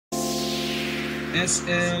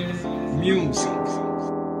SL Music.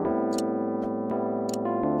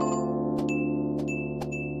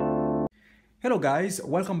 Hello guys,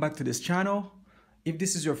 welcome back to this channel. If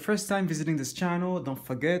this is your first time visiting this channel, don't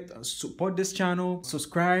forget support this channel,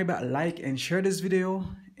 subscribe, like and share this video,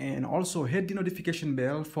 and also hit the notification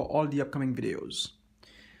bell for all the upcoming videos.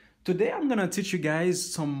 Today I'm gonna teach you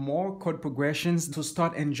guys some more chord progressions to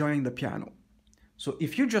start enjoying the piano. So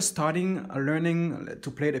if you're just starting learning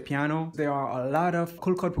to play the piano, there are a lot of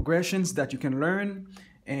cool chord progressions that you can learn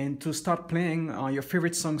and to start playing your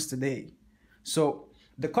favorite songs today. So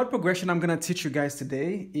the chord progression I'm gonna teach you guys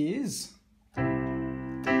today is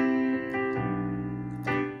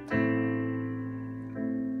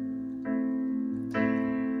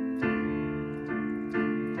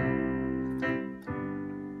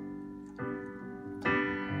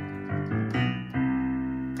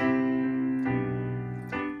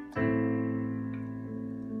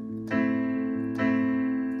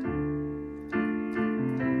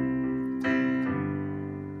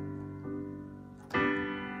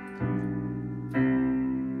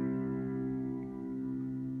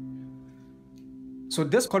So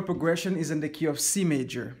this chord progression is in the key of C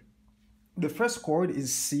major. The first chord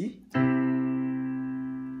is C,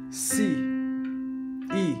 C,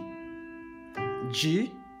 E,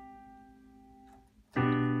 G.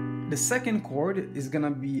 The second chord is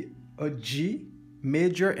gonna be a G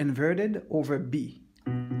major inverted over B.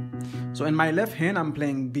 So in my left hand I'm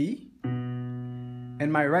playing B. In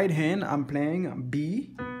my right hand I'm playing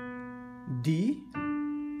B, D,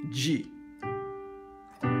 G.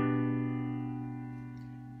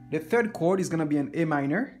 The third chord is gonna be an A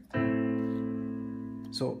minor.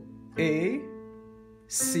 So A,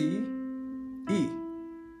 C, E.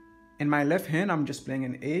 In my left hand, I'm just playing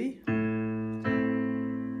an A.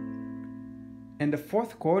 And the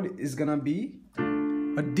fourth chord is gonna be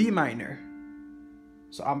a D minor.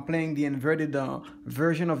 So I'm playing the inverted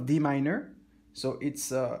version of D minor. So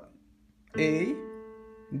it's A,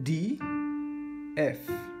 D, F.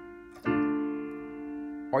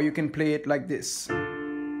 Or you can play it like this.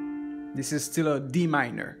 This is still a D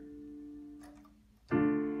minor.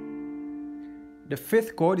 The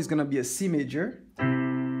fifth chord is gonna be a C major.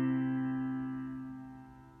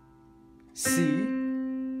 C,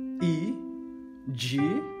 E, G.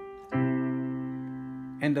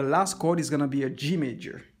 And the last chord is gonna be a G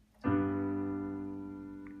major.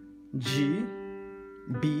 G,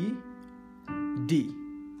 B, D.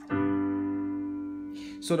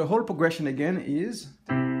 So the whole progression again is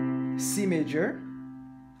C major,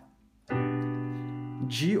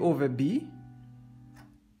 G over B,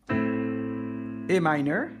 A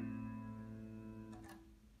minor,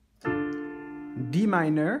 D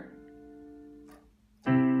minor,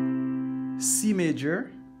 C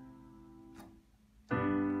major,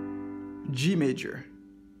 G major,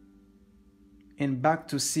 and back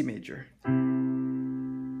to C major.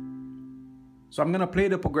 So I'm gonna play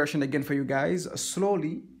the progression again for you guys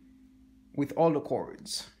slowly with all the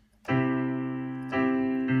chords.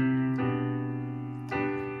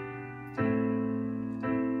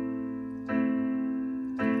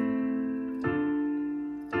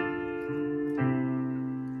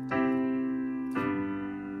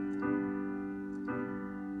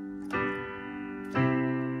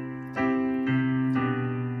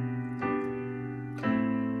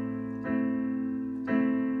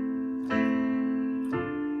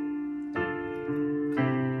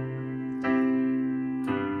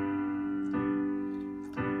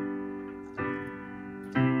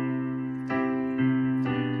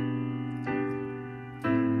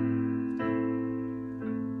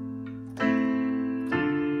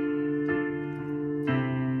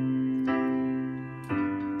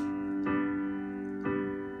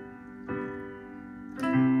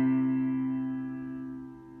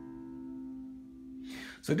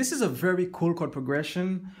 So this is a very cool chord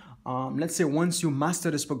progression. Let's say once you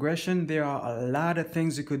master this progression, there are a lot of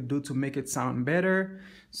things you could do to make it sound better.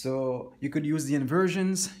 So you could use the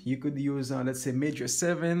inversions. You could use, let's say, major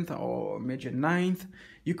 7th or major 9th.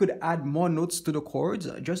 You could add more notes to the chords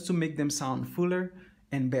just to make them sound fuller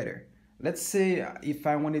and better. Let's say if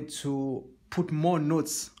I wanted to put more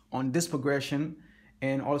notes on this progression,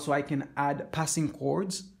 and also I can add passing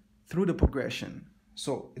chords through the progression.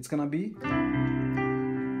 So it's gonna be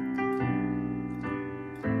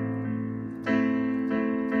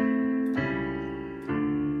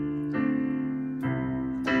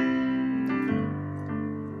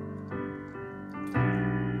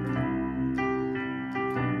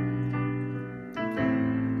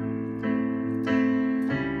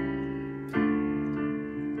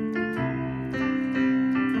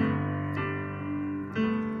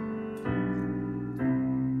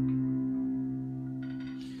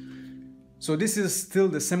So this is still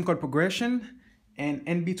the same chord progression, and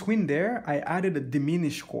in between there, I added a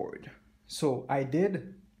diminished chord. So I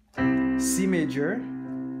did C major,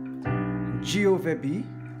 G over B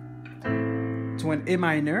to an A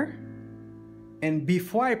minor, and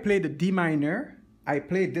before I play the D minor, I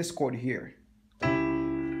played this chord here.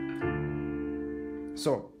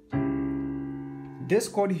 So this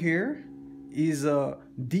chord here is a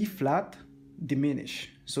D flat diminished.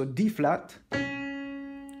 So D flat,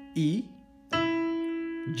 E,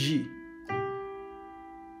 G,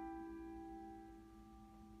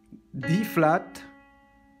 D flat,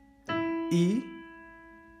 E,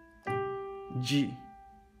 G.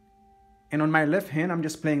 And on my left hand, I'm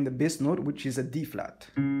just playing the bass note, which is a D flat.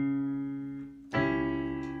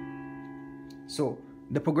 So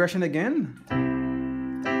the progression again.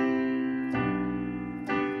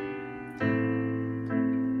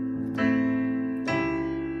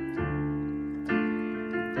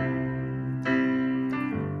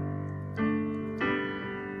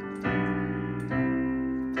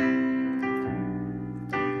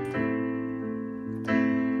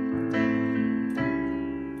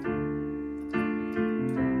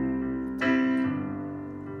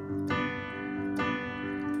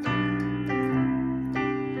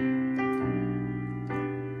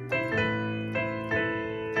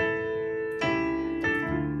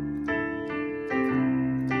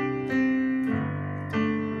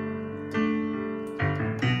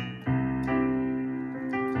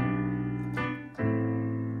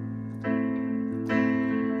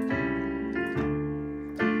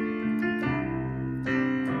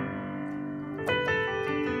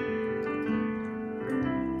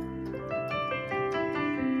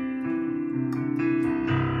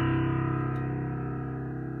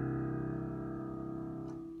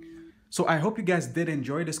 So I hope you guys did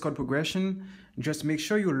enjoy this chord progression. Just make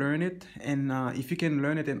sure you learn it, and if you can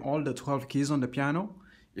learn it in all the 12 keys on the piano,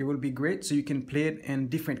 it will be great so you can play it in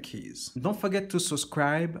different keys. Don't forget to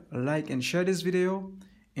subscribe, like, and share this video,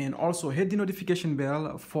 and also hit the notification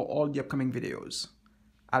bell for all the upcoming videos.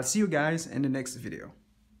 I'll see you guys in the next video.